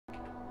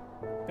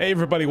Hey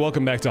everybody,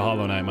 welcome back to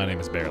Hollow Knight. My name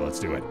is Baer, let's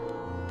do it.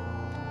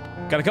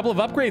 Got a couple of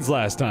upgrades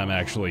last time,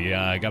 actually.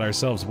 Got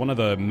ourselves one of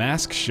the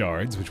mask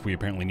shards, which we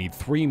apparently need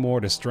 3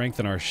 more to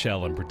strengthen our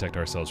shell and protect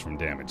ourselves from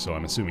damage. So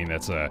I'm assuming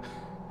that's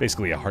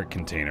basically a heart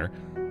container.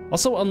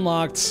 Also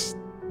unlocked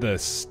the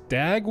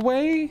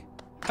Stagway,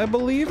 I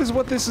believe is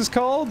what this is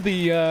called.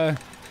 The,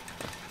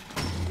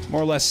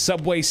 more or less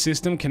subway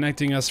system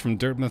connecting us from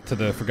Dirtmouth to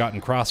the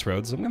Forgotten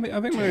Crossroads. I think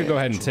we're gonna go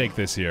ahead and take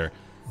this here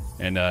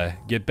and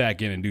get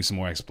back in and do some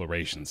more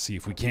exploration. See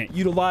if we can't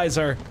utilize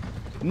our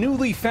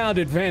newly found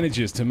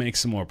advantages to make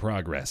some more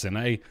progress. And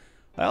I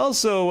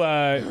also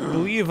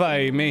believe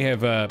I may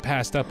have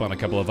passed up on a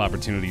couple of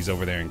opportunities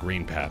over there in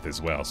Green Path as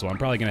well. So I'm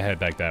probably gonna head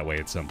back that way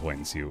at some point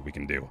and see what we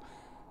can do.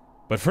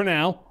 But for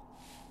now,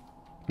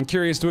 I'm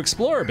curious to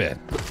explore a bit.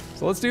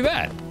 So let's do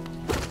that.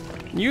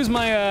 Use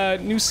my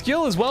new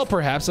skill as well,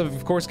 perhaps. I've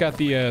of course got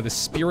the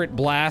Spirit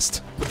Blast,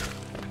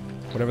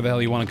 whatever the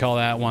hell you want to call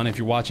that one. If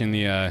you're watching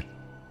the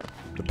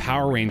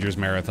Power Rangers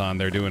marathon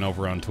they're doing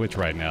over on Twitch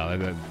right now,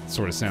 that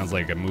sort of sounds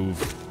like a move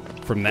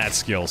from that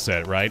skill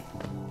set, right?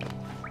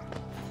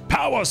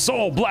 Power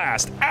Soul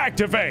Blast,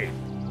 activate!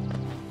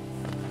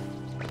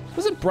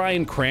 Wasn't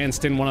Bryan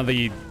Cranston one of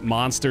the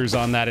monsters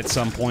on that at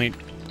some point?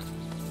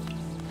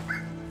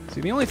 See,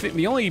 the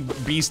only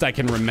beast I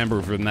can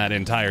remember from that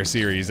entire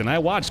series, and I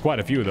watched quite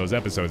a few of those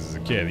episodes as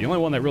a kid, the only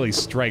one that really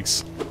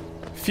strikes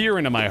fear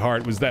into my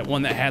heart was that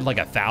one that had like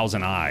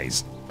 1,000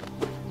 eyes.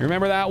 You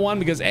remember that one?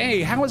 Because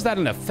A, how is that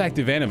an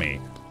effective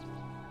enemy?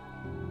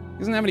 He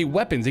doesn't have any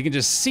weapons, he can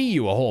just see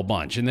you a whole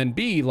bunch, and then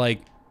B,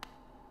 like,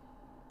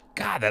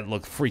 God, that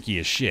looked freaky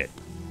as shit.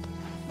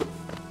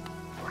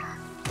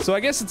 So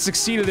I guess it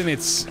succeeded in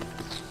its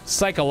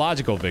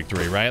psychological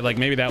victory, right? Like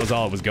maybe that was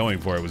all it was going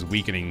for, it was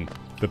weakening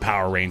the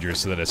Power Rangers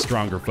so that a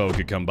stronger foe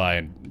could come by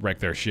and wreck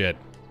their shit.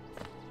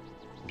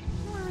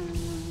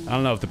 I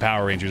don't know if the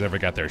Power Rangers ever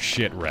got their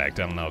shit wrecked.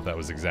 I don't know if that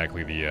was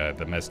exactly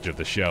the message of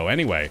the show.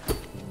 Anyway,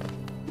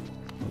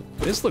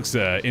 this looks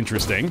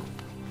interesting.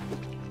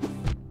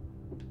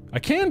 I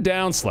can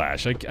down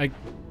slash. I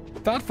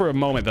thought for a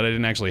moment that I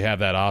didn't actually have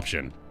that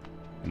option.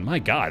 And my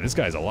God, this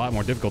guy's a lot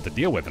more difficult to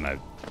deal with than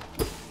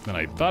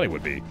I thought he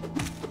would be.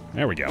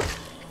 There we go.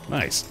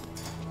 Nice.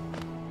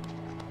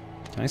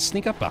 Can I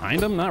sneak up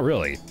behind him? Not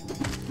really.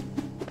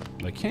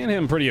 I can hit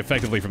him pretty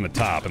effectively from the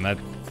top, and that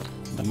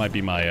might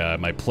be my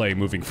my play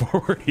moving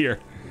forward here.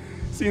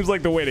 Seems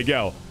like the way to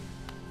go.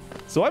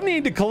 So I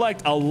need to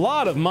collect a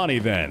lot of money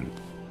then.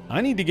 I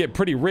need to get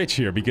pretty rich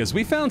here because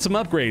we found some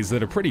upgrades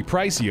that are pretty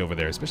pricey over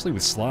there, especially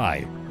with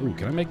Sly. Ooh,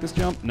 can I make this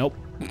jump? Nope.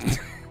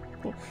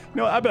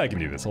 No, I bet I can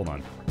do this. Hold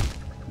on.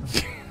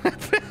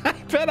 I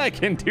bet I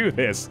can do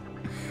this.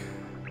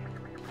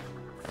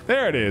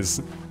 There it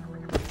is.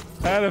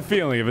 I had a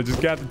feeling if I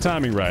just got the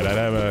timing right,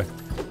 I'd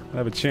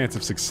have a chance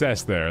of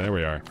success there. There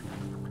we are.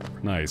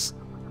 Nice.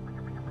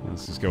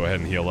 Let's just go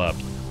ahead and heal up.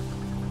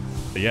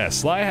 But yeah,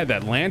 Sly had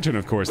that lantern,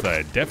 of course, that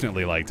I'd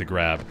definitely like to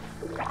grab,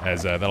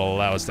 as that'll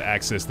allow us to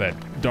access that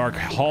dark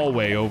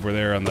hallway over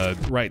there on the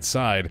right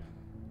side.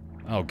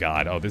 Oh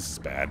God, oh this is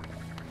bad.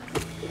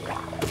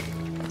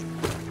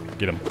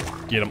 Get him,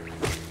 get him,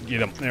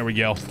 get him. There we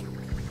go.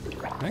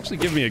 Actually,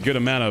 give me a good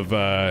amount of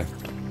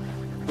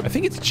I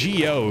think it's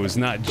GOs,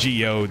 not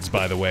geodes,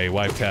 by the way.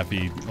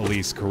 BaerTaffy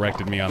Elise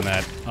corrected me on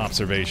that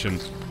observation.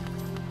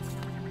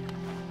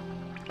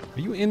 Are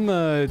you in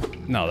the...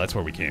 No, that's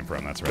where we came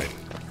from, that's right.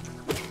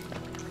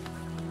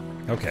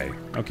 Okay,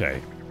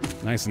 okay.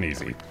 Nice and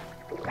easy.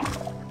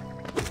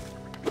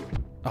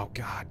 Oh,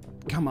 God.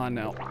 Come on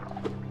now.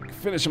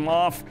 Finish him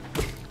off.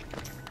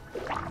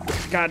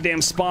 Goddamn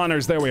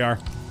spawners, there we are.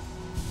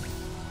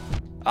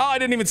 Oh, I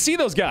didn't even see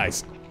those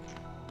guys!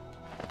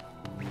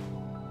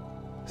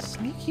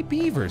 Sneaky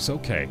beavers,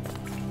 okay.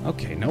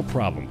 Okay, no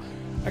problem.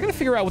 I gotta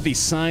figure out what these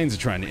signs are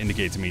trying to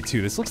indicate to me,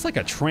 too. This looks like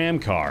a tram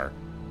car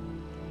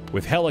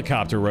with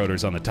helicopter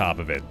rotors on the top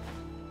of it.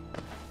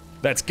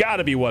 That's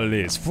gotta be what it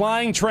is.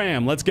 Flying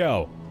tram, let's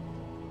go.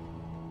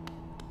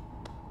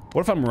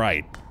 What if I'm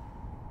right?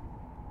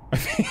 I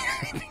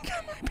think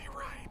I might be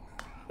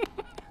right.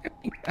 I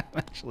think I'm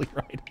actually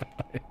right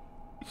about it.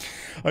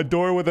 A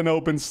door with an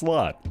open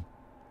slot.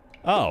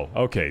 Oh,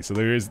 okay, so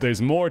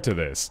there's more to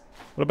this.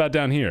 What about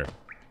down here?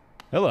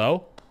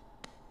 Hello.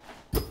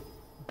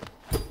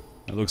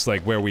 It looks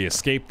like where we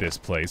escaped this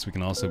place. We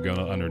can also go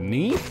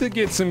underneath to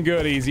get some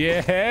goodies.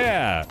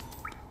 Yeah!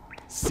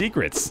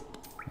 Secrets.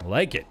 I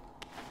like it.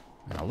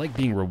 I like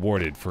being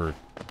rewarded for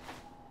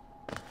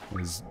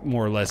what is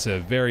more or less a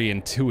very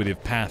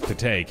intuitive path to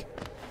take.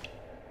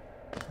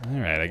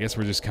 Alright, I guess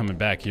we're just coming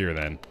back here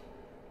then.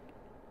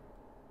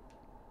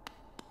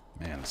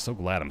 Man, I'm so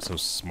glad I'm so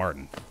smart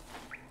and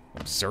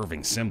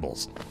observing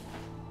symbols.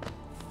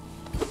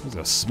 It was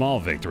a small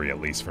victory, at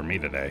least, for me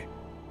today.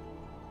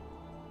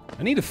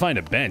 I need to find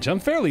a bench. I'm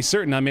fairly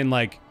certain I'm in,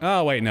 like...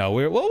 Oh, wait, no.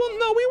 Well,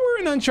 no, we were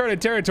in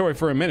uncharted territory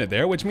for a minute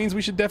there, which means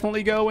we should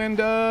definitely go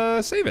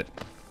and, save it.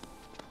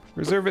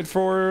 Reserve it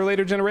for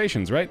later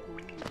generations, right?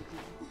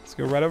 Let's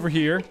go right over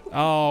here.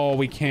 Oh,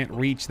 we can't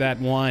reach that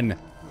one.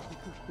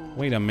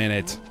 Wait a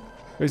minute.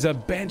 There's a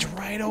bench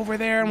right over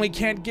there and we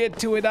can't get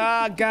to it.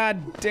 Ah,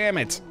 god damn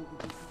it.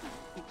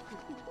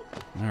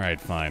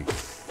 Alright, fine.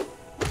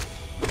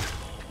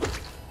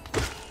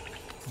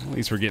 At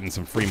least we're getting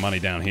some free money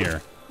down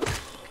here.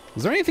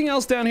 Is there anything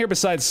else down here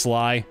besides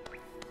Sly?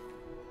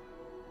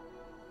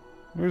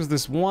 There's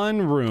this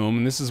one room,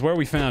 and this is where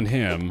we found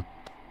him.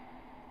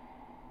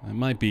 That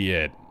might be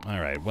it.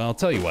 Alright, well, I'll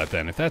tell you what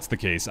then. If that's the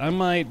case, I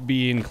might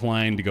be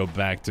inclined to go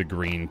back to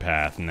Green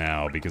Path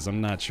now, because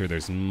I'm not sure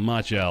there's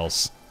much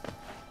else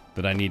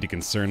that I need to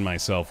concern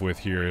myself with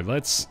here.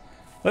 Let's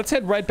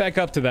head right back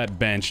up to that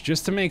bench,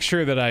 just to make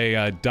sure that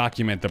I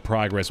document the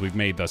progress we've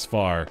made thus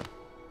far.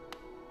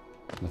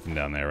 Nothing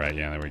down there, right?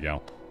 Yeah, there we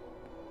go.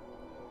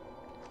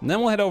 And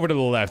then we'll head over to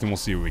the left and we'll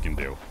see what we can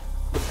do.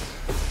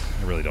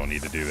 I really don't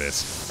need to do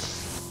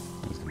this.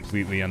 It's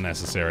completely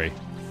unnecessary.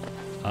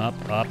 Up,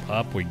 up,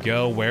 up we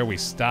go. Where we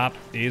stop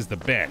is the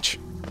bench.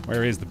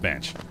 Where is the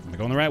bench? Am I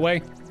going the right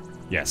way?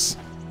 Yes.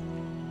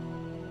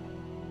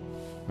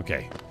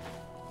 Okay.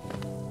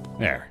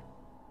 There.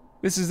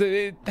 This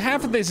is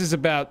half of this is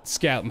about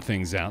scouting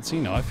things out, so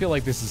you know, I feel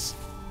like this is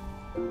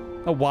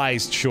a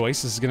wise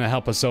choice. This is going to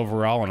help us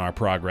overall in our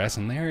progress.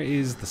 And there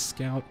is the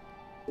scout.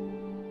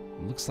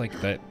 It looks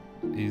like that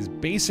is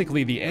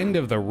basically the end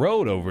of the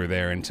road over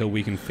there until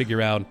we can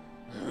figure out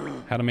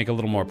how to make a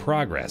little more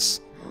progress.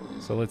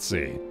 So let's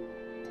see.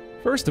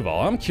 First of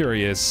all, I'm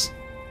curious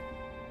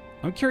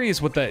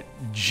what that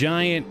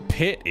giant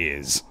pit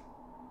is.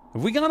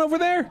 Have we gone over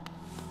there?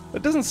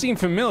 That doesn't seem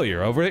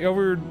familiar.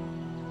 Over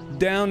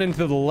down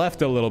into the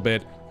left a little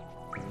bit.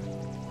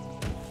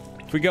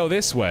 If we go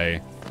this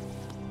way,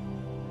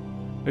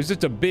 there's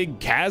just a big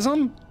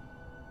chasm?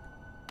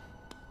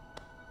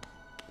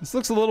 This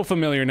looks a little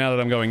familiar now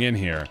that I'm going in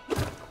here.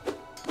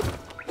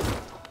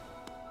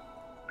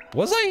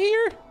 Was I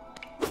here?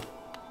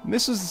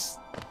 This is...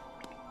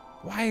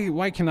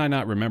 Why can I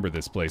not remember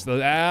this place? Ah,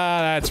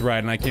 that's right,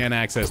 and I can't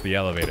access the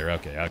elevator.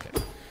 Okay, okay.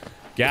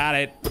 Got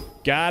it.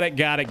 Got it,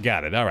 got it,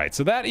 got it. Alright,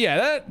 so that, yeah,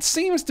 that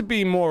seems to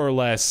be more or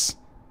less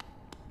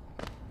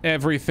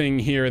everything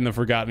here in the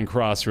Forgotten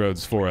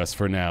Crossroads for us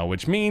for now,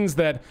 which means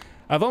that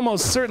I've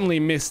almost certainly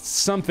missed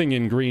something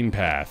in Green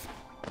Path.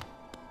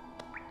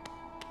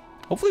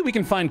 Hopefully we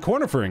can find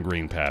Cornifer in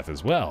Green Path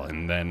as well,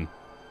 and then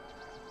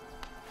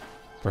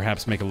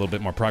perhaps make a little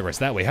bit more progress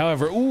that way.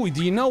 However, ooh,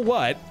 do you know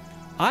what?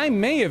 I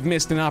may have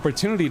missed an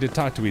opportunity to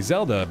talk to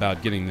Izelda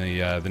about getting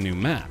the new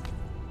map.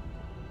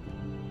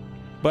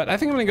 But I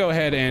think I'm gonna go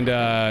ahead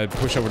and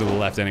push over to the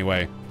left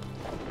anyway.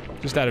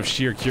 Just out of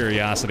sheer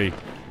curiosity.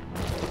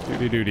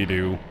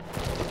 Doo-doo-doo-doo-doo.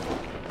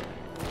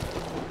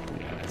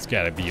 Yeah, it's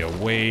gotta be a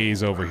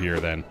ways over here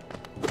then.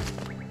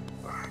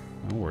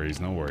 No worries,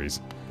 no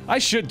worries. I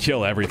should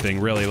kill everything,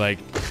 really. Like,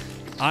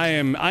 I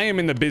am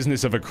in the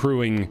business of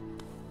accruing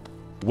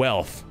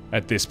wealth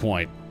at this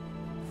point.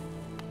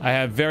 I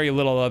have very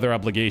little other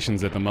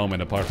obligations at the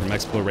moment apart from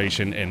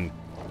exploration and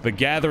the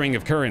gathering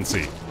of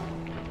currency.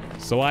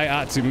 So I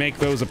ought to make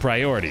those a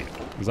priority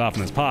as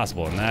often as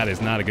possible, and that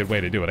is not a good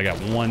way to do it. I got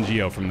 1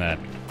 geo from that.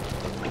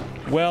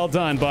 Well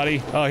done,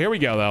 buddy. Oh, here we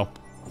go, though.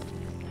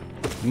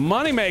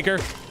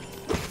 Moneymaker.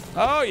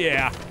 Oh,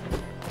 yeah.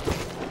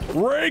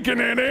 Raking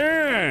it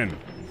in.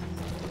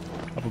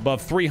 Up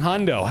above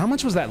 300. How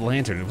much was that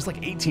lantern? It was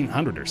like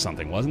 1,800 or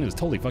something, wasn't it? It was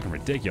totally fucking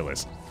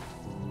ridiculous.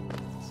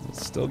 So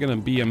it's still gonna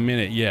be a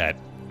minute yet.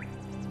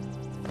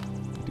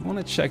 I do want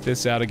to check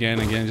this out again,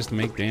 just to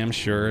make damn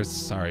sure.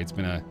 Sorry, it's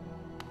been a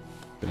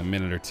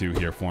minute or two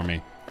here for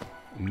me.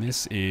 And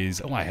this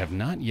is... Oh, I have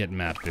not yet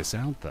mapped this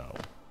out, though.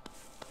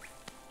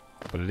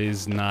 But it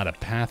is not a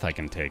path I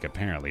can take,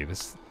 apparently.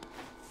 This...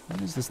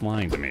 What is this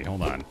lying to me?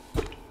 Hold on.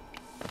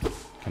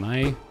 Can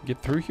I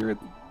get through here at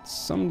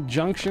some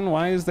junction?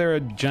 Why is there a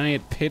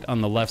giant pit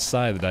on the left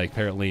side that I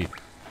apparently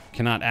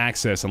cannot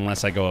access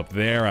unless I go up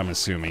there, I'm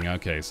assuming.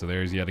 Okay, so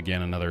there's yet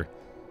again another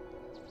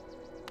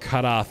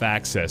cut-off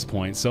access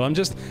point. So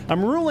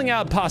I'm ruling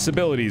out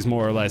possibilities,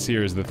 more or less,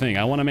 here is the thing.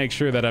 I want to make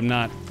sure that I'm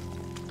not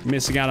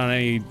missing out on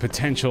any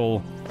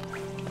potential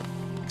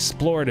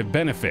explorative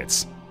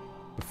benefits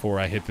before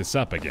I hit this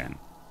up again.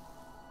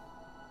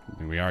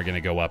 We are going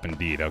to go up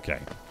indeed. Okay.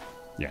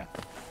 Yeah.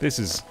 This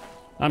is...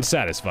 I'm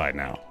satisfied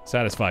now.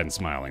 Satisfied and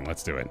smiling.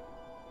 Let's do it.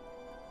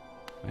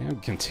 I am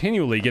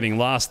continually getting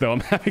lost, though. I'm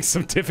having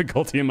some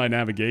difficulty in my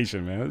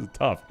navigation, man. This is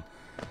tough.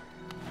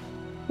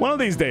 One of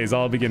these days,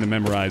 I'll begin to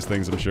memorize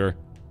things, I'm sure.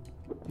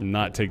 And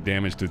not take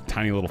damage to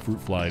tiny little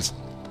fruit flies.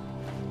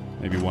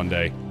 Maybe one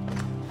day.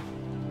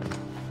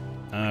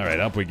 Alright,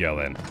 up we go,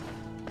 then.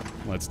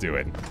 Let's do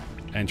it.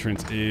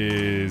 Entrance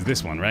is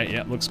this one, right?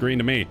 Yep, looks green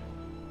to me.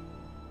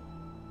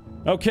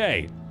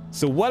 Okay,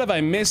 so what have I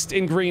missed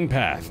in Green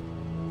Path?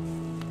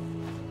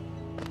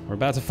 We're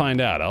about to find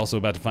out. Also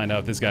about to find out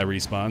if this guy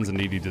respawns.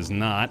 Indeed, he does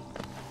not.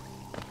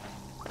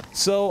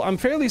 So, I'm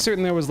fairly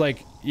certain there was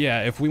like...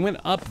 Yeah, if we went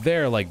up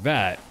there like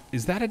that,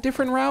 is that a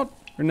different route?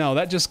 Or no,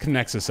 that just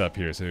connects us up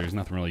here, so there's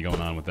nothing really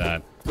going on with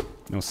that.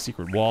 No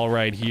secret wall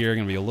right here.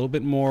 Gonna be a little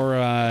bit more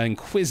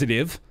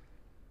inquisitive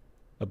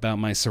about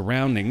my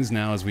surroundings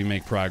now as we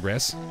make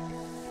progress.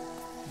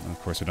 Of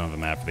course, we don't have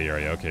a map for the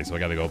area. Okay, so I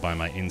gotta go by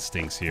my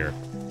instincts here.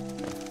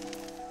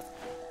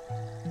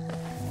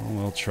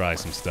 We'll try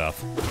some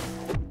stuff.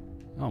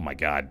 Oh my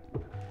god.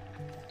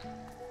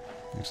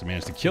 Actually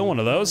managed to kill one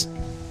of those.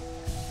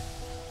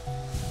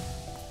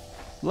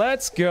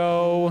 Let's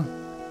go.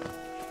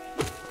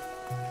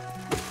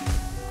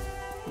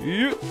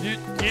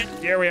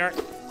 Here we are.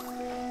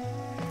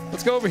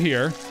 Let's go over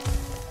here.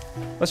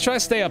 Let's try to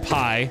stay up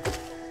high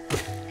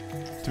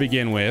to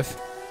begin with.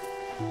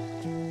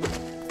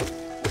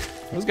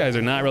 Those guys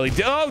are not really...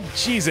 Oh,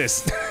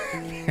 Jesus!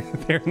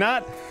 They're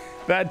not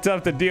that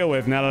tough to deal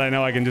with now that I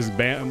know I can just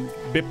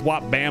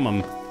bip-wop-bam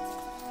them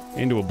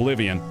into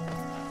oblivion.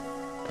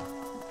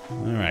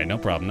 Alright, no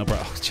problem, no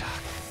problem.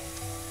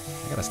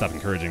 Oh, I gotta stop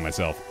encouraging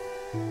myself.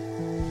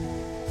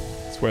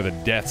 It's where the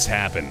deaths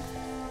happen.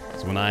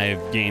 It's when I've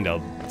gained a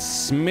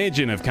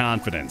smidgen of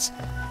confidence.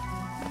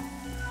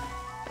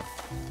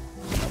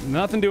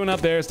 Nothing doing up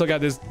there. Still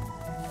got this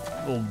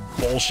little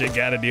bullshit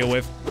guy to deal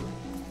with.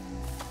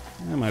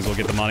 I might as well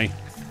get the money.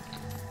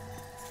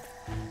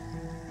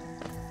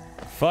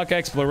 Fuck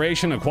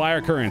exploration,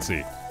 acquire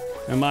currency.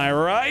 Am I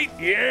right?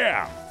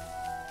 Yeah!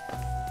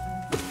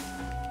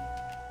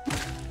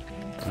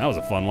 That was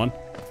a fun one.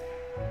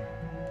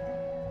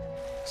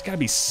 There's gotta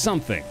be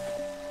something.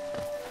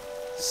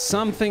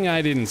 Something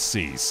I didn't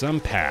see. Some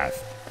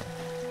path.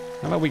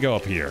 How about we go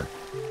up here?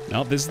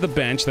 Nope, this is the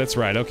bench. That's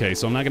right. Okay,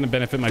 so I'm not gonna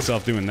benefit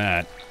myself doing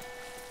that.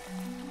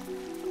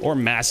 Or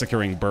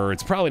massacring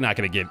birds. Probably not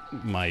gonna get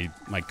my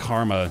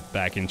karma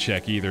back in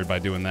check either by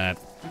doing that.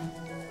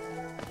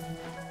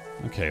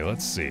 Okay,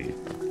 let's see.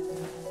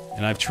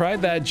 And I've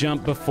tried that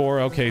jump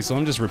before. Okay, so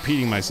I'm just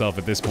repeating myself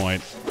at this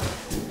point.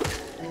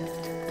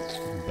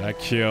 That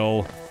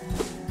kill.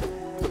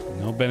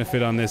 No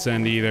benefit on this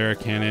end either.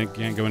 Can't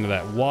go into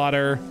that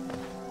water.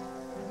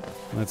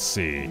 Let's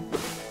see.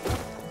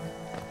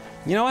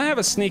 You know, I have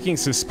a sneaking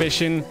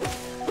suspicion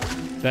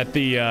that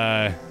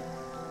that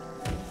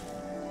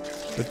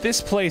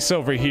this place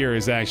over here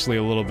is actually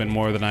a little bit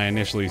more than I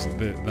initially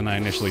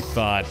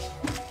thought.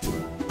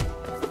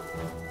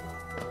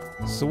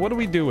 So what do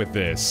we do with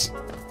this?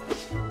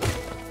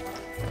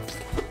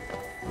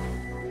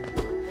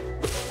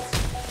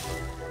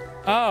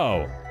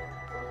 Oh.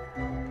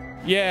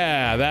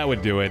 Yeah, that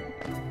would do it.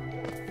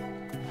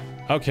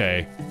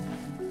 Okay.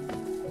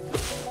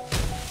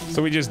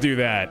 So we just do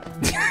that.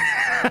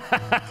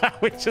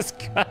 We just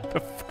cut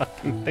the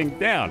fucking thing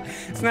down.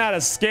 It's not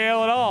a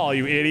scale at all,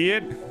 you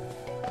idiot.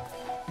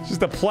 It's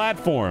just a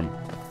platform.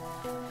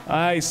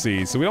 I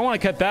see. So we don't want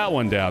to cut that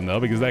one down, though,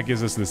 because that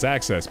gives us this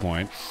access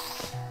point.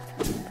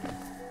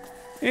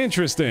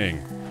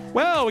 Interesting.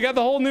 Well, we got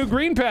the whole new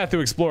green path to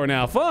explore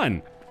now.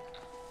 Fun.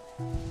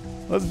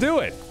 Let's do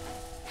it.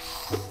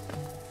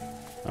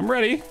 I'm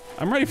ready.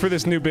 I'm ready for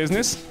this new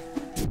business.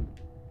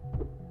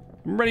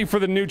 I'm ready for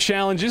the new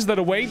challenges that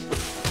await.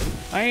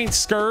 I ain't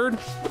scared.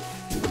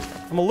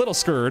 I'm a little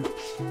scared.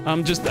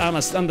 I'm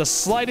the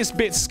slightest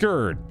bit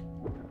scared.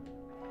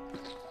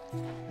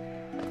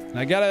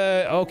 I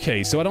gotta...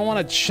 Okay, so I don't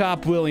want to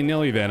chop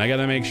willy-nilly then. I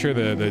gotta make sure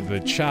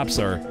the chops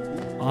are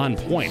on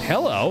point.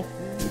 Hello.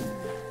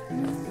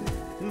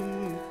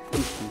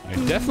 I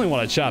definitely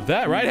want to chop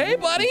that, right? Hey,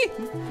 buddy!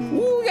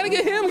 Ooh, we gotta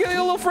get him. Get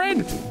a little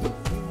friend.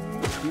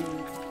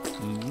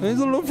 There's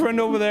a little friend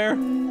over there.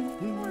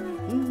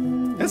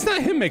 That's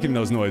not him making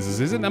those noises,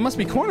 is it? That must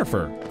be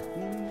Cornifer.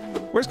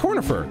 Where's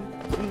Cornifer?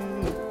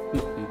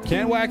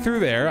 Can't whack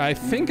through there. I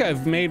think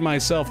I've made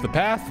myself the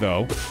path,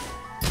 though,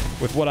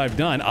 with what I've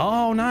done.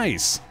 Oh,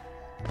 nice.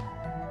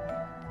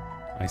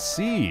 I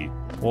see.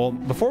 Well,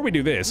 before we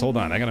do this, hold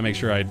on. I gotta make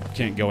sure I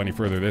can't go any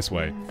further this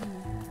way.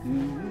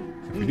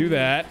 If we do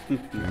that,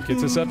 it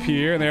gets us up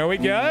here, and there we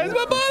go. It's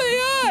my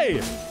buddy!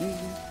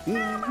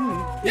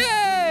 Yay!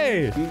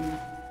 Yay!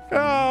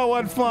 Oh,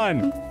 what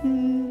fun!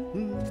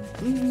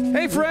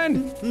 Hey,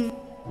 friend!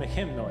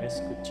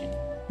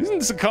 Isn't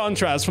this a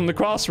contrast from the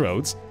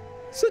crossroads?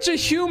 Such a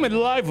humid,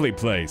 lively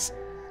place.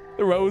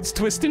 The roads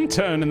twist and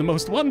turn in the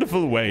most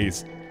wonderful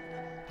ways.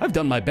 I've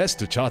done my best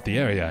to chart the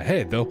area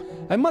ahead, though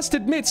I must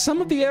admit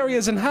some of the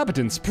area's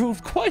inhabitants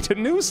proved quite a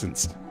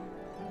nuisance.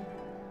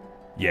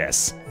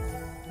 Yes.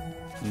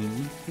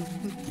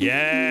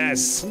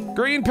 Yes!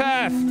 Green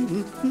path!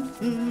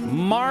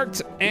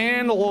 Marked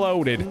and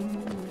loaded.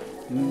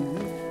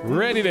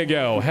 Ready to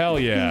go, hell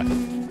yeah.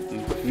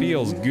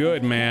 Feels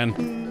good,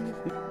 man.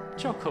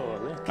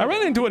 I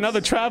ran into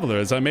another traveler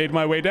as I made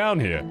my way down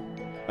here.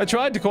 I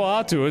tried to call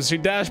out to her as she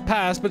dashed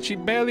past, but she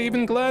barely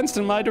even glanced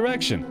in my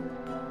direction.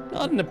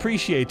 Not an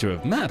appreciator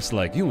of maps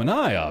like you and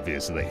I,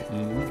 obviously.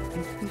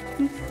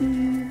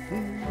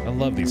 I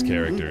love these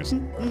characters.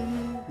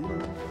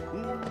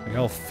 They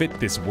all fit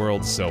this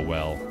world so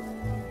well.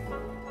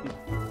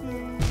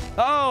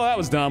 Oh, that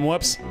was dumb,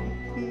 whoops.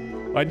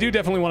 I do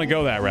definitely want to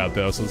go that route,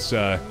 though,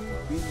 so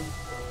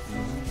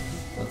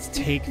let's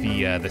take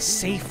the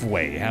safe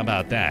way. How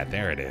about that?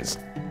 There it is.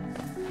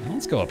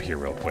 Let's go up here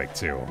real quick,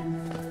 too.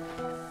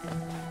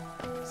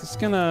 Is this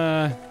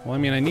gonna... Well, I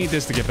mean, I need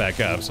this to get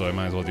back up, so I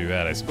might as well do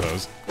that, I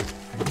suppose.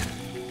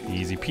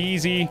 Easy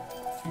peasy.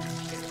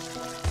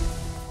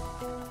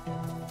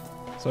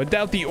 So I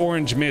doubt the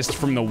orange mist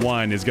from the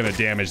one is gonna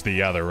damage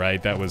the other,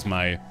 right? That was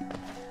my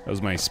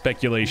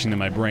speculation in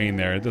my brain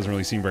there. It doesn't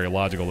really seem very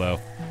logical, though.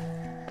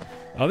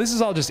 Oh, this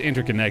is all just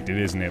interconnected,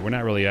 isn't it? We're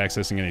not really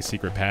accessing any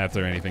secret paths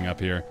or anything up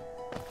here.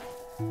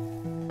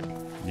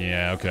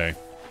 Yeah, okay.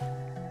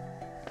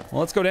 Well,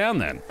 let's go down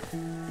then.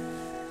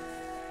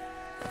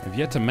 I've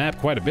yet to map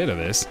quite a bit of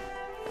this.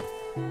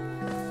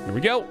 Here we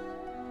go.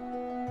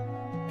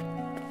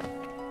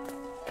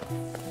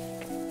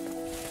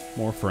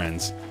 More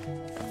friends.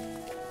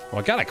 Well,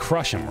 I gotta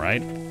crush him,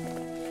 right?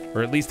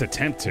 Or at least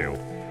attempt to.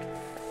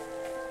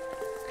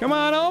 Come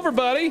on over,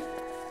 buddy.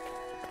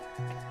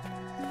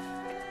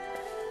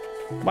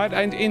 Might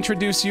I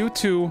introduce you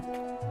to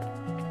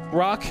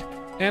Rock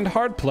and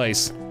Hard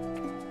Place.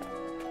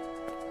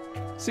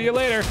 See you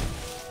later.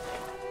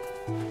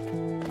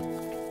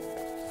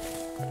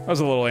 That was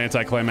a little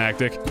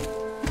anticlimactic.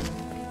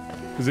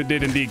 Because it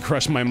did indeed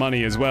crush my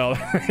money as well.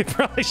 I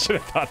probably should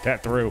have thought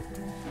that through.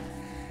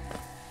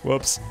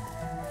 Whoops.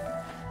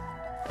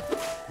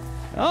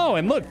 Oh,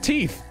 and look,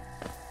 teeth.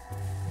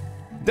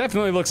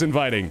 Definitely looks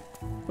inviting.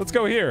 Let's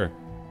go here.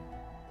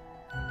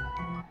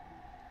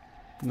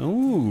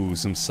 Ooh,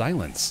 some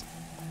silence.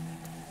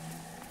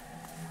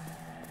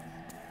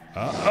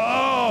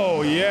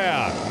 Oh,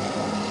 yeah.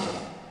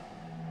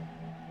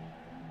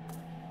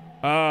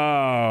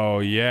 Oh,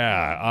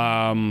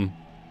 yeah.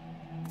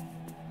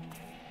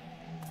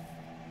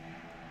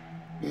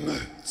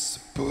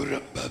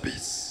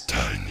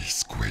 Tiny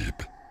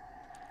squib,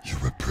 you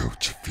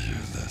approach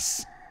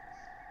fearless.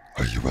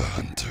 Are you a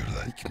hunter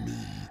like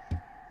me?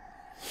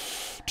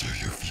 Do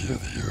you feel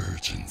the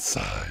urge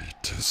inside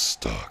to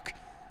stalk,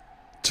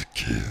 to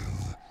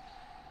kill,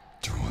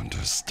 to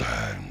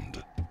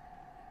understand?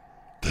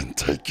 Then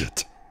take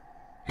it.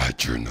 My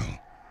journal.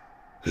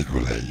 It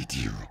will aid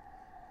you.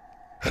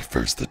 At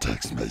first the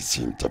text may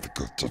seem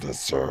difficult to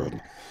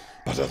discern,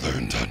 but a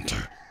learned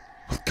hunter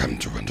will come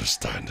to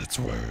understand its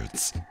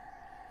words.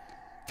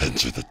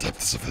 Venture the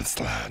depths of this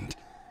land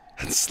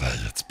and slay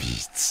its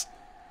beasts.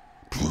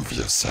 Prove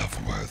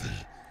yourself worthy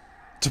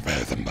to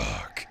bear the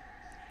mark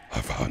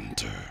of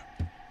hunter.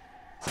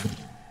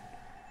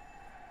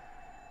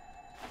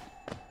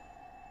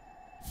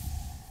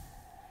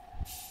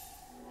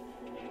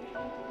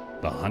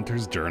 The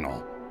Hunter's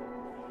Journal.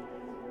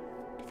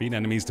 Defeat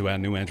enemies to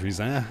add new entries.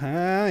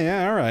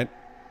 Yeah, alright.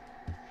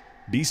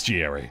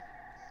 Bestiary.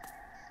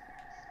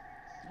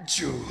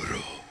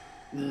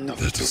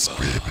 Little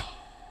squib,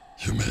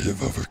 you may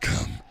have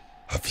overcome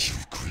a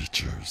few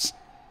creatures,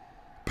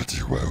 but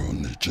you are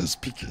only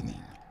just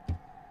beginning.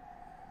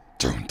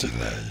 Don't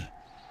delay.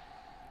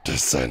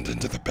 Descend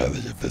into the belly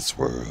of this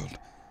world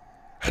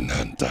and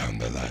hunt down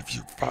the life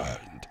you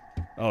find.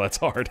 Oh, that's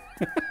hard.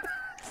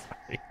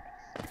 Sorry.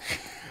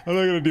 I'm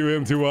not gonna do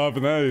him too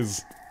often.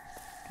 It's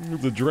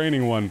a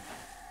draining one.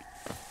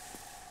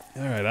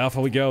 Alright, off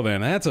we go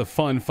then. That's a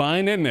fun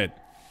find, isn't it?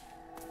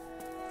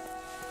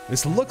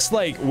 This looks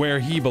like where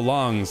he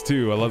belongs,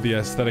 too. I love the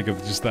aesthetic of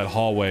just that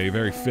hallway.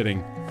 Very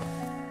fitting.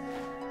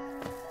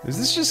 Is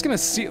this just gonna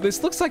seal?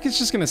 This looks like it's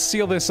just gonna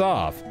seal this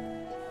off.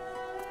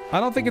 I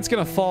don't think it's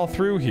gonna fall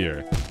through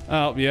here.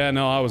 Oh, yeah,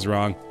 no, I was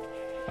wrong.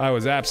 I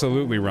was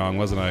absolutely wrong,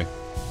 wasn't I?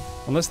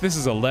 Unless this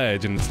is a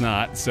ledge, and it's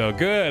not. So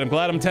good, I'm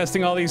glad I'm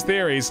testing all these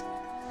theories.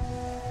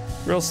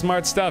 Real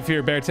smart stuff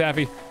here,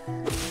 BaerTaffy.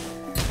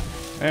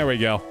 There we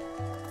go.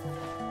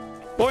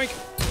 Boink!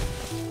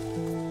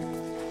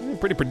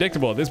 Pretty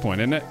predictable at this point,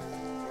 isn't it?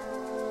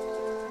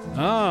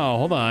 Oh,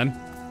 hold on.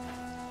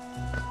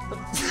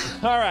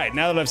 Alright,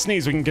 now that I've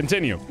sneezed, we can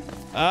continue.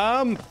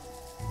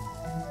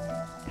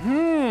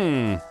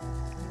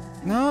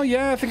 No,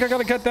 yeah, I think I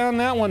gotta cut down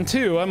that one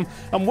too. I'm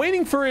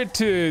waiting for it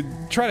to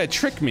try to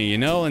trick me, you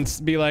know,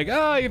 and be like,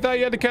 oh, you thought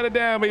you had to cut it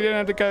down, but you didn't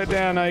have to cut it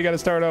down, now you gotta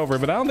start over.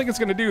 But I don't think it's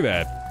gonna do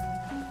that.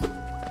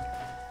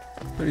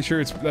 Pretty sure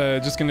it's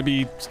just gonna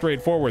be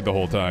straightforward the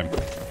whole time.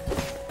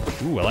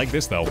 Ooh, I like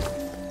this though.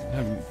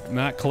 I've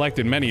not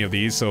collected many of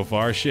these so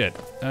far. Shit.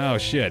 Oh,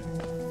 shit.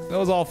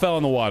 Those all fell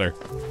in the water.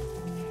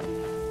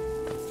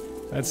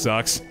 That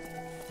sucks.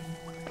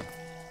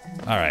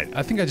 Alright,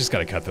 I think I just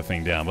gotta cut the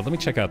thing down, but let me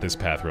check out this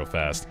path real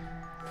fast.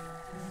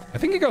 I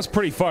think it goes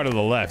pretty far to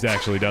the left,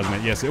 actually, doesn't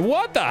it? Yes.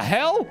 What the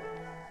hell?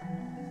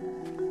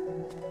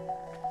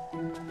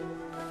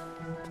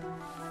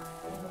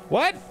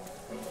 What?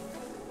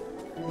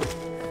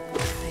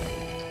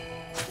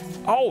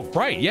 Oh,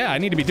 right, yeah, I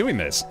need to be doing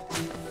this.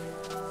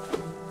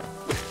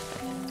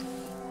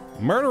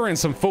 Murdering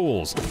some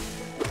fools.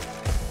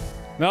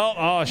 No,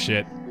 oh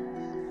shit.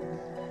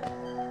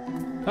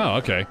 Oh,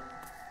 okay.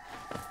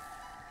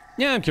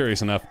 Yeah, I'm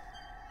curious enough.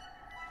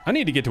 I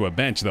need to get to a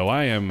bench, though.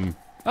 I am...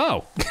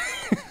 Oh!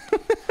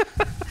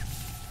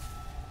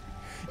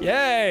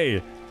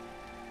 Yay!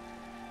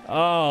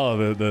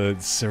 Oh, the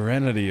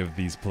serenity of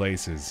these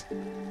places.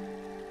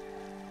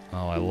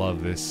 Oh, I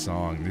love this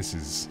song. This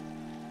is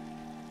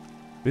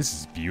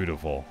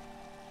beautiful.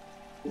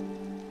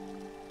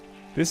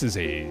 This is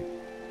a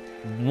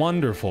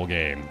wonderful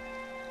game,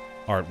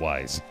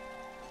 art-wise.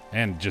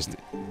 And just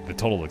the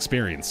total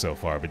experience so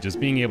far, but just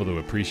being able to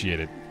appreciate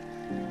it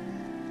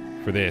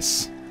for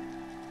this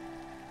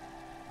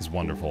is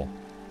wonderful.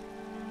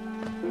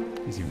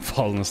 He's even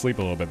falling asleep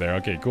a little bit there.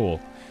 Okay, cool.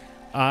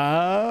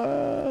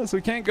 So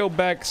we can't go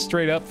back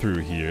straight up through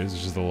here.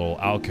 It's just a little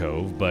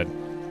alcove, but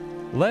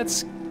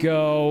let's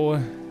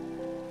go...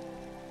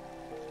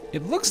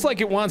 It looks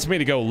like it wants me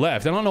to go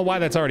left. I don't know why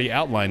that's already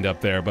outlined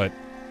up there, but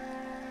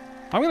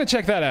I'm gonna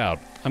check that out.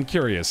 I'm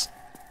curious.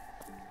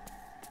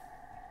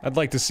 I'd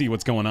like to see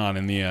what's going on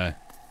in the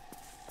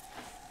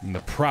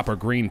proper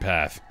green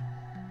path.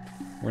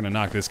 We're gonna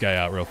knock this guy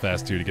out real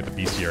fast, too, to get the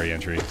bestiary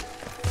entry.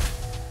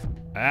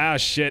 Ah,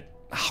 shit.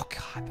 Oh,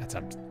 God,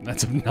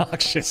 that's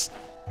obnoxious.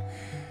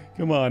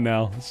 Come on,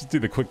 now. Let's just do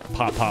the quick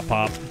pop, pop,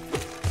 pop.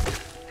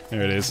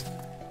 There it is.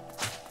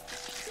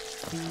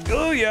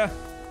 Oh, yeah.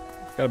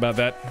 Forgot about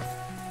that.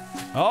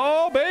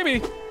 Oh,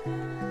 baby!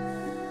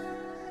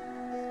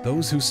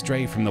 Those who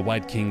stray from the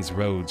White King's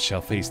roads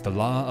shall face the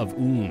law of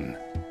Un.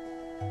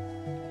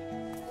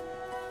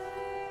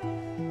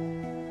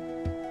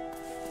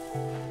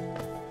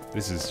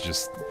 This is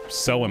just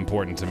so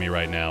important to me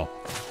right now.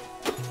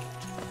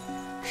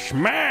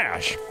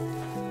 Smash!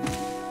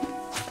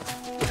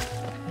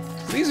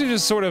 These are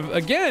just sort of,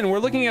 again, we're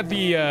looking at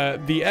the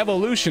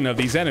evolution of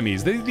these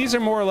enemies. These are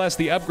more or less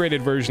the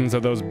upgraded versions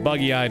of those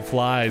buggy-eyed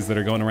flies that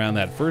are going around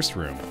that first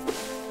room.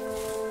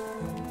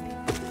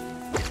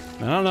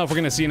 I don't know if we're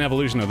gonna see an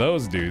evolution of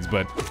those dudes,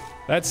 but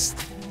that's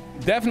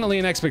definitely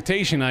an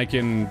expectation I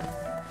can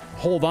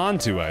hold on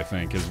to, I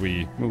think, as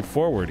we move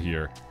forward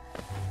here.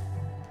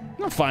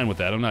 I'm fine with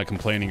that. I'm not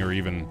complaining or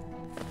even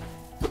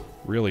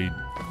really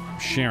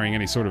sharing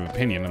any sort of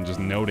opinion. I'm just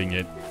noting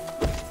it.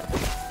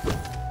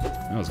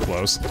 That was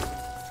close.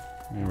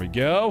 There we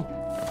go.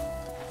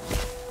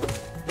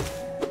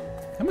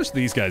 How much do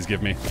these guys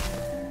give me?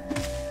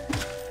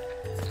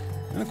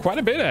 Quite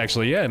a bit,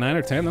 actually. Yeah, 9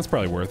 or 10. That's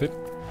probably worth it.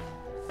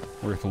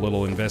 Worth a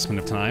little investment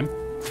of time.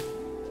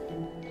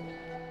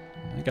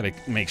 I gotta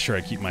make sure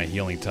I keep my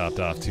healing topped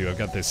off, too. I've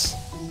got this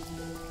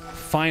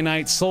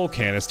finite soul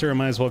canister. I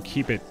might as well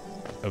keep it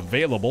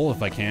available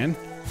if I can.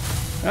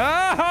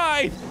 Ah,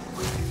 hi!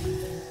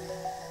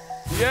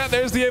 Yeah,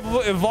 there's the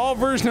evolved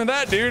version of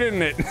that dude,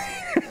 isn't it?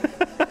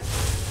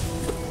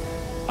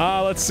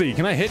 Let's see.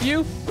 Can I hit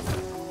you?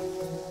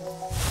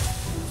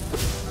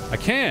 I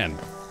can.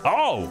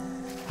 Oh!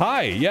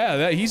 Hi.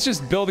 Yeah, he's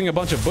just building a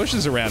bunch of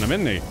bushes around him,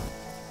 isn't he?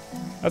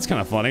 That's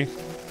kind of funny.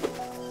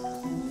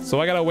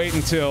 So I gotta wait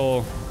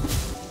until...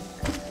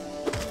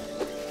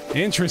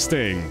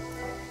 Interesting.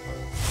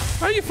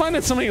 How are you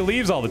finding so many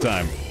leaves all the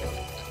time?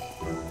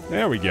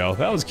 There we go.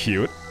 That was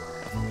cute.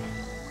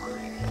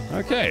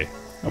 Okay.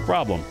 No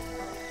problem.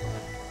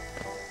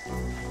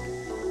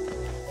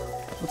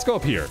 Let's go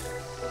up here.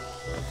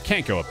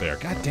 Can't go up there.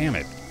 God damn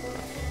it.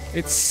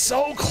 It's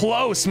so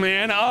close,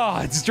 man. Oh,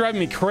 it's driving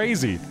me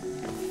crazy.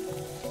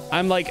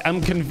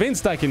 I'm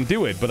convinced I can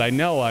do it, but I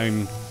know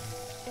I'm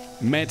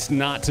meant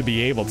not to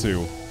be able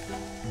to.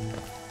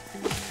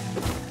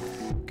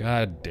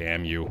 God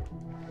damn you.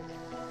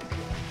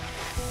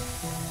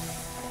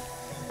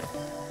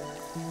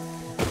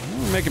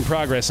 We're making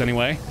progress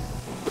anyway.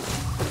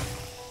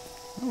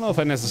 I don't know if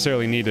I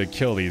necessarily need to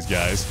kill these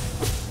guys.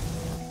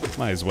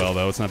 Might as well,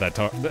 though. It's not that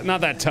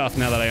tough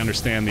now that I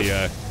understand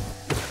the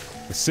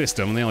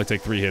system. They only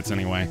take 3 hits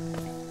anyway.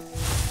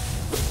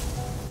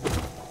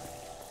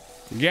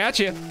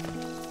 Gotcha.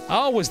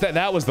 Oh,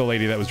 that was the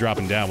lady that was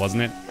dropping down,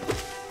 wasn't it?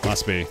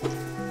 Must be.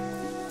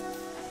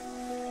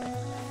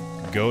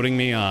 Goading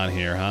me on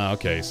here, huh?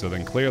 Okay, so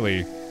then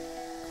clearly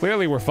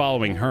we're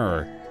following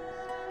her.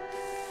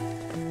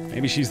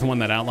 Maybe she's the one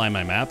that outlined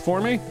my map for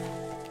me?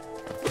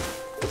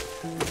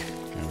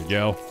 There we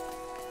go.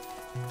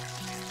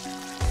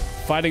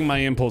 Fighting my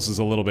impulses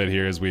a little bit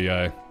here as we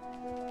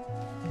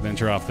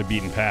venture off the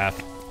beaten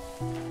path.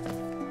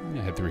 I'm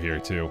gonna head through here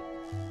too.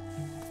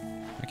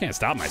 I can't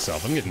stop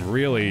myself. I'm getting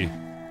really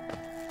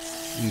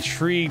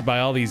intrigued by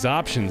all these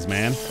options,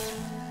 man.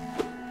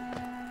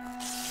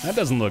 That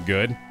doesn't look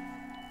good.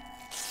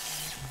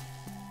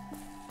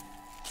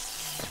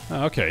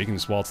 Oh, okay, you can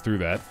just waltz through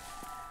that.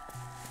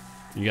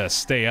 You gotta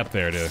stay up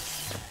there to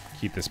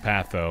keep this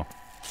path, though.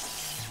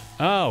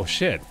 Oh,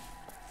 shit.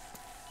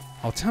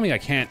 Oh, tell me I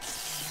can't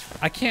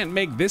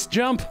make this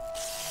jump?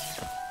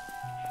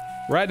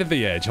 Right at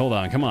the edge. Hold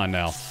on, come on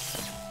now.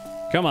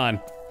 Come on.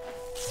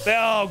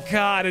 Oh,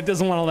 God, it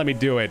doesn't want to let me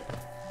do it.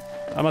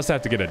 I must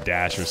have to get a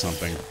dash or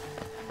something.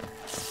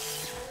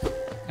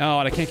 Oh,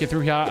 and I can't get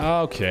through here.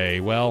 Okay,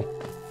 well.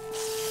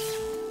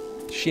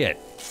 Shit.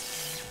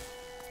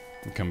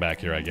 I'll come back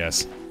here, I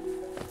guess.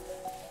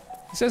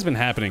 This has been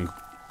happening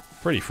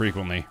pretty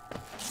frequently.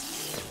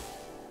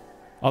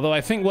 Although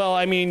I think, well,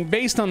 I mean,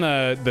 based on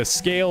the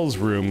scales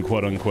room,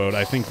 quote-unquote,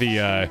 I think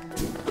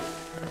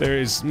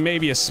there's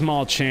maybe a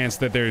small chance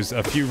that there's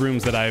a few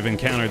rooms that I've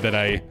encountered that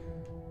I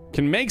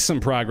can make some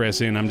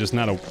progress in. I'm just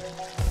not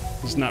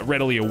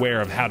readily aware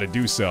of how to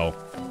do so.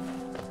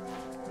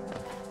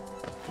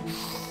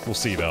 We'll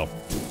see, though.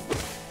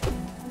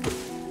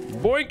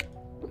 Boink!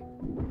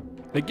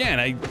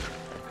 again,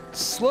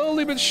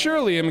 slowly but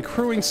surely am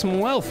accruing some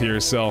wealth here,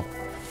 so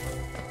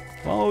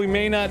while we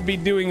may not be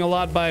doing a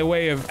lot by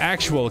way of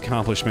actual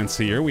accomplishments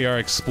here, we are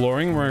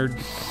exploring, we're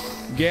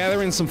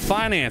gathering some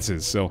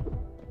finances, so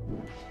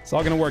it's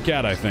all gonna work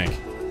out, I think.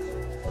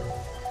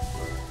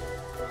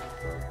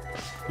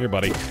 Here,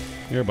 buddy.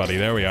 Here, buddy.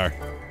 There we are.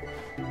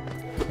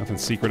 Nothing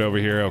secret over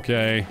here,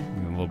 okay.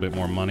 A little bit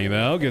more money,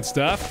 though. Good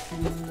stuff.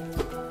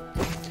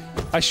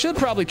 I should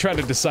probably try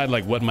to decide,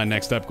 like, what my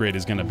next upgrade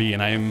is gonna be,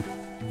 and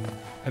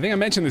I think I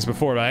mentioned this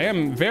before, but I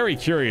am very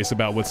curious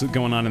about what's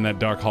going on in that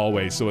dark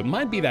hallway, so it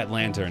might be that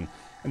lantern.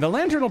 And the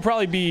lantern will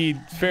probably be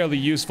fairly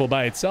useful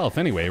by itself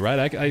anyway,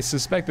 right? I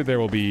suspect that there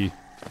will be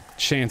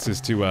chances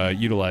to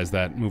utilize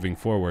that moving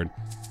forward.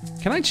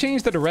 Can I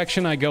change the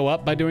direction I go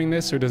up by doing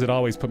this, or does it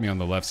always put me on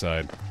the left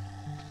side?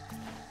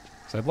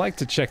 So I'd like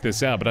to check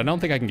this out, but I don't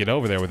think I can get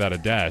over there without a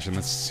dash, and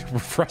that's super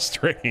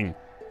frustrating.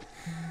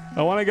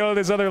 I want to go to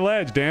this other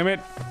ledge, damn it.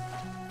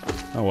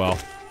 Oh well.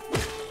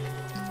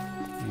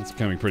 It's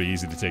becoming pretty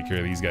easy to take care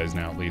of these guys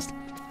now, at least.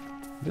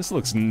 This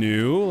looks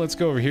new. Let's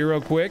go over here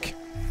real quick.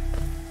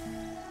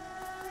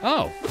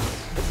 Oh.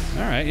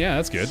 Alright, yeah,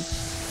 that's good.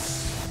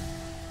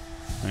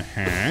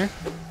 Uh-huh.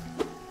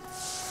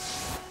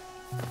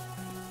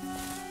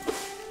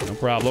 No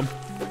problem.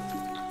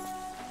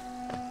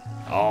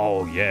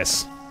 Oh,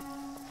 yes.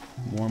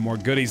 More and more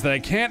goodies that I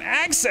can't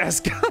access.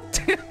 God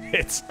damn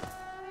it.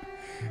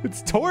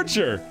 It's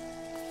torture.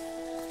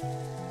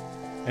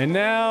 And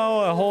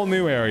now a whole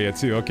new area,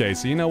 too. Okay,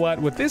 so you know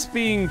what? With this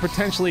being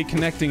potentially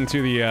connecting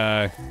to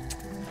the,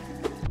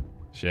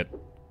 shit.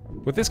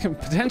 With this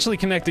potentially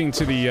connecting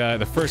to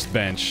the first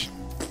bench,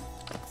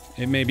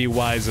 it may be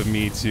wise of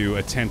me to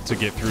attempt to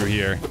get through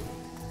here.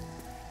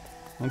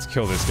 Let's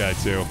kill this guy,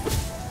 too.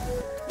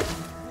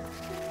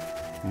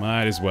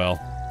 Might as well.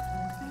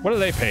 What do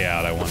they pay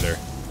out, I wonder?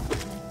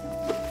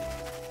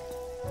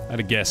 I'd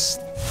have guessed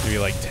maybe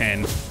like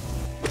 10.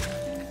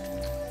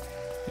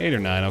 8 or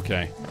 9,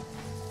 okay.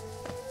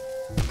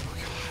 Oh,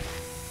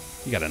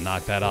 God. You gotta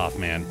knock that off,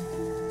 man.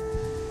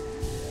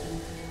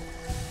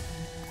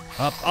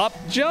 Up, up,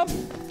 jump!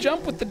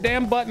 Jump with the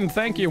damn button,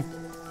 thank you.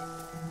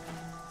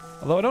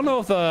 Although I don't know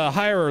if the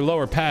higher or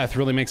lower path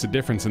really makes a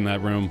difference in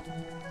that room.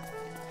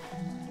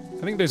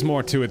 I think there's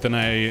more to it than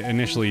I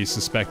initially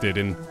suspected,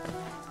 and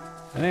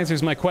that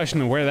answers my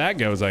question of where that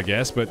goes, I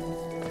guess, but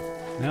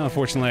now,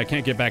 unfortunately, I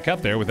can't get back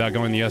up there without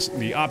going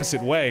the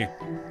opposite way.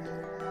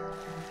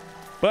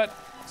 But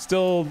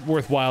still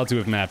worthwhile to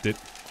have mapped it.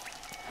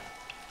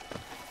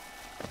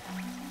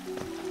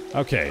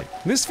 Okay,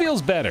 this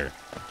feels better.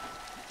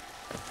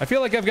 I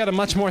feel like I've got a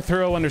much more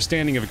thorough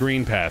understanding of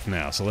green path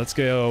now, so let's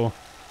go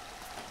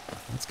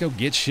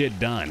get shit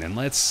done, and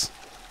I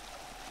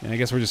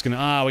guess we're just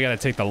gonna, we gotta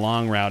take the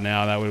long route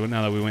now that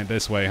we went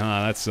this way,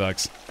 huh? That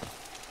sucks.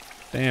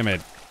 Damn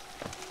it.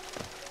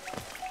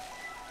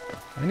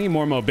 I need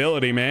more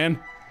mobility, man.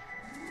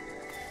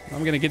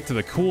 I'm gonna get to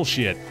the cool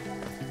shit.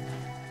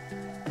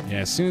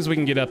 Yeah, as soon as we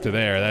can get up to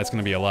there, that's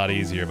gonna be a lot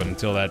easier, but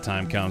until that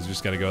time comes, we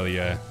just gotta go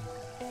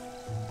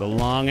the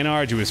long and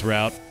arduous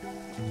route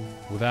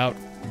without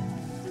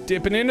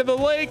dipping into the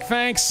lake,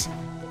 thanks.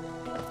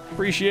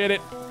 Appreciate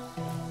it.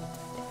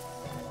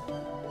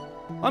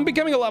 I'm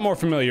becoming a lot more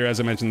familiar, as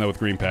I mentioned, though, with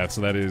green path,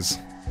 so that is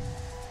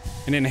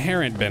an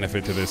inherent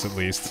benefit to this, at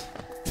least.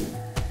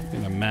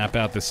 You're gonna map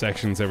out the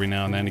sections every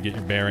now and then to get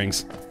your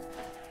bearings.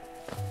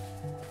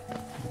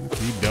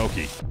 Okie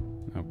dokie.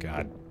 Oh,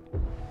 God.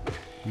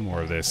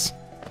 More of this.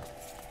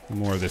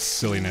 More of this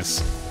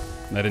silliness.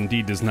 That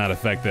indeed does not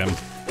affect them.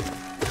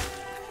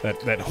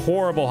 That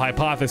horrible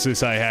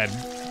hypothesis I had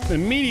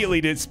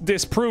immediately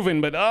disproven,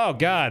 but oh,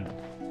 God.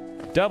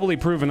 Doubly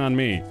proven on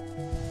me.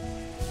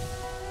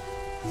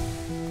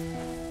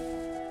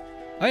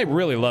 I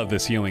really love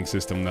this healing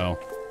system, though.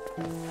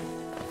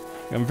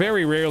 I'm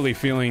very rarely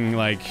feeling,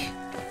 like,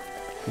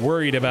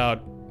 worried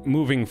about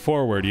moving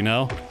forward, you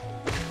know?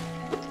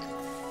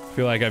 I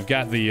feel like I've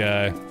got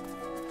the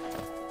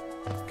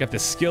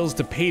skills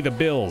to pay the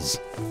bills.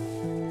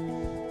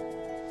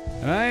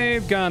 And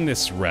I've gone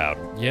this route.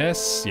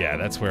 Yes, yeah,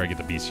 that's where I get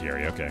the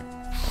bestiary, okay.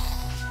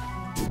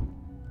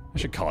 I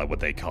should call it what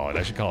they call it.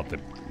 I should call it the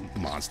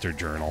Monster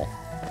Journal.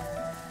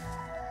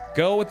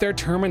 Go with their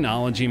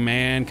terminology,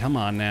 man. Come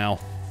on now.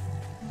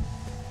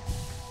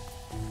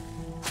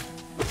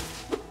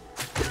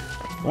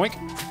 Oink.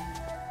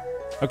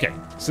 Okay,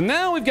 so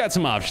now we've got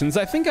some options.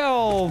 I think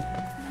I'll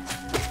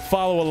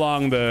follow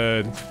along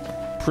the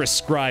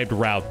prescribed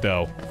route,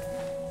 though.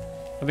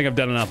 I think I've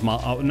done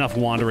enough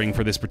wandering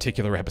for this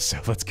particular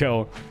episode. Let's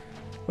go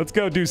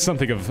do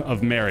something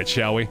of merit,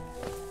 shall we?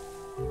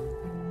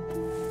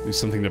 Do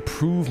something to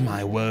prove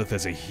my worth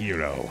as a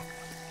hero.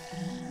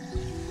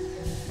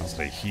 I'll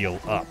say heal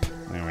up.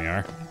 There we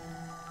are.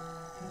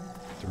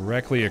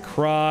 Directly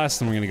across,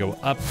 and we're gonna go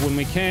up when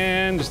we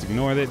can. Just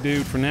ignore that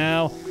dude for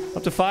now.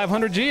 Up to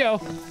 500 geo.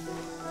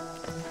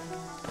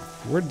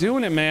 We're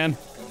doing it, man.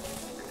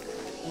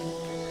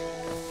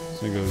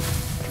 So we go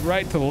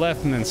right to the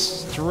left and then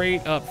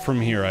straight up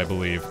from here, I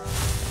believe.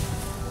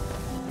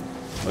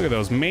 Look at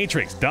those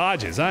matrix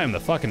dodges. I am the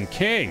fucking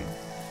king.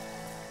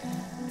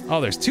 Oh,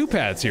 there's 2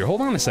 paths here.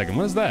 Hold on a second.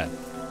 What is that?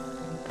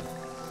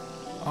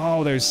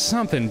 Oh, there's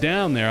something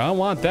down there. I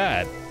want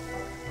that.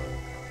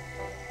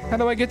 How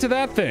do I get to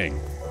that thing?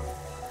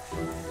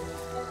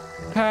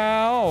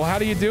 How? How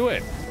do you do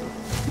it?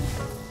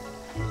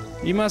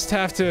 You must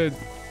have to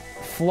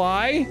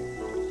fly?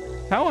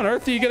 How on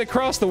earth do you get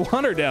across the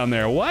water down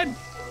there? What?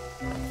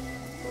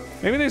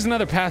 Maybe there's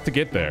another path to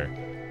get there.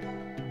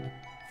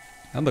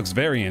 That looks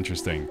very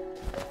interesting.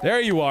 There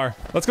you are.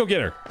 Let's go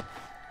get her.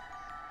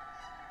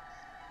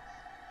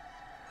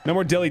 No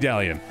more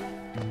dilly-dallying.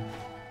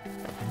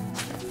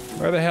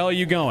 Where the hell are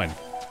you going?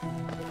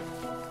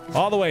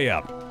 All the way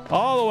up.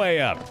 All the way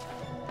up.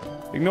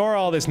 Ignore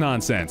all this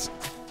nonsense.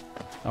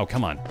 Oh,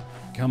 come on.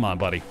 Come on,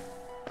 buddy.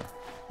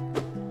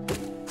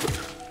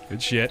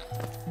 Good shit.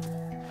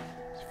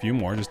 Just a few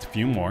more, just a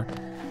few more.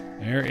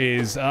 There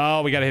is...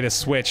 Oh, we gotta hit a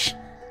switch.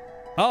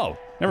 Oh,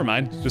 never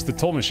mind. It's just the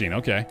toll machine.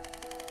 Okay.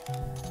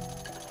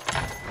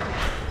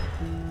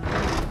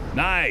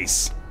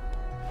 Nice!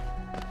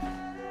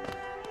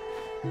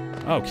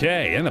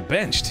 Okay, and a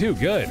bench, too.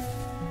 Good.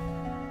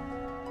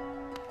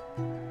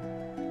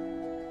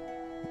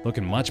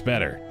 Looking much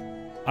better.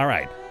 All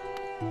right.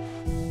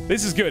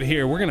 This is good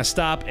here. We're gonna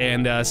stop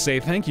and say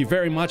thank you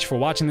very much for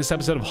watching this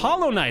episode of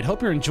Hollow Knight.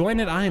 Hope you're enjoying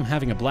it. I am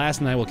having a blast,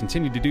 and I will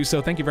continue to do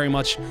so. Thank you very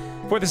much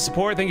for the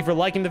support. Thank you for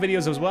liking the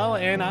videos as well,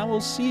 and I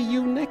will see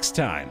you next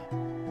time.